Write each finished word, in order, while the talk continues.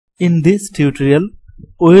In this tutorial,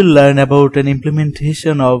 we will learn about an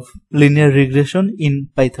implementation of linear regression in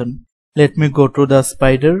Python. Let me go to the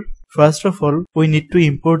spider. First of all, we need to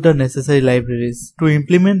import the necessary libraries. To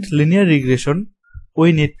implement linear regression,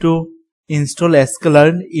 we need to install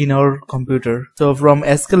sklearn in our computer. So from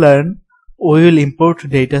sklearn, we will import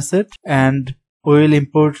dataset and we will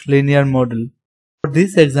import linear model. For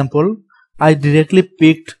this example, I directly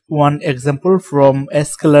picked one example from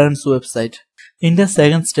sklearn's website. In the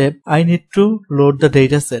second step, I need to load the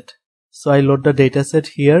dataset. So I load the dataset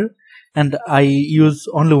here and I use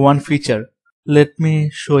only one feature. Let me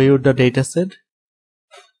show you the dataset.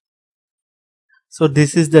 So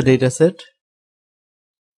this is the dataset.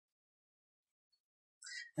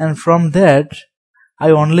 And from that, I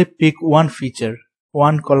only pick one feature,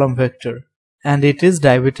 one column vector, and it is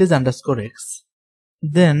diabetes_x.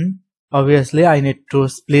 Then obviously I need to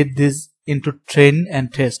split this into train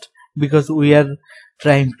and test because we are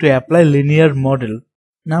trying to apply linear model.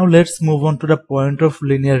 Now let's move on to the point of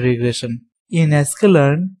linear regression. In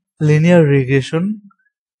sklearn, linear regression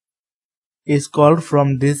is called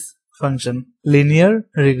from this function, linear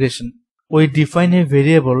regression. We define a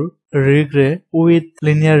variable regret with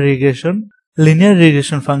linear regression. Linear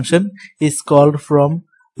regression function is called from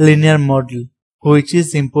linear model, which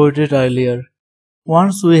is imported earlier.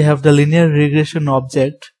 Once we have the linear regression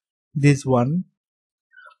object, this one,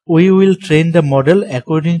 we will train the model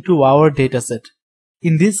according to our dataset.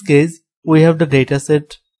 In this case, we have the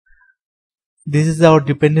dataset. This is our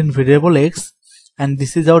dependent variable x and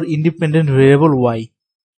this is our independent variable y.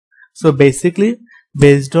 So basically,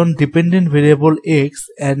 based on dependent variable x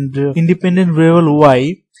and independent variable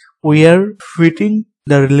y, we are fitting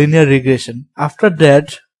the linear regression. After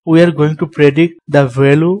that, we are going to predict the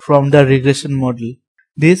value from the regression model.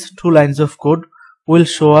 These two lines of code will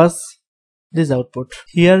show us this output.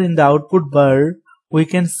 Here in the output bar, we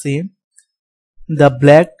can see the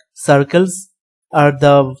black circles are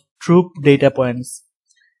the true data points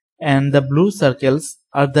and the blue circles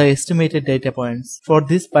are the estimated data points. For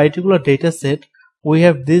this particular data set, we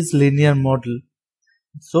have this linear model.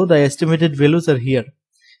 So the estimated values are here.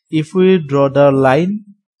 If we draw the line,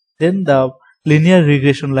 then the linear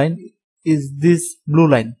regression line is this blue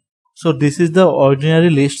line. So this is the ordinary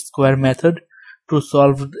least square method to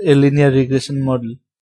solve a linear regression model.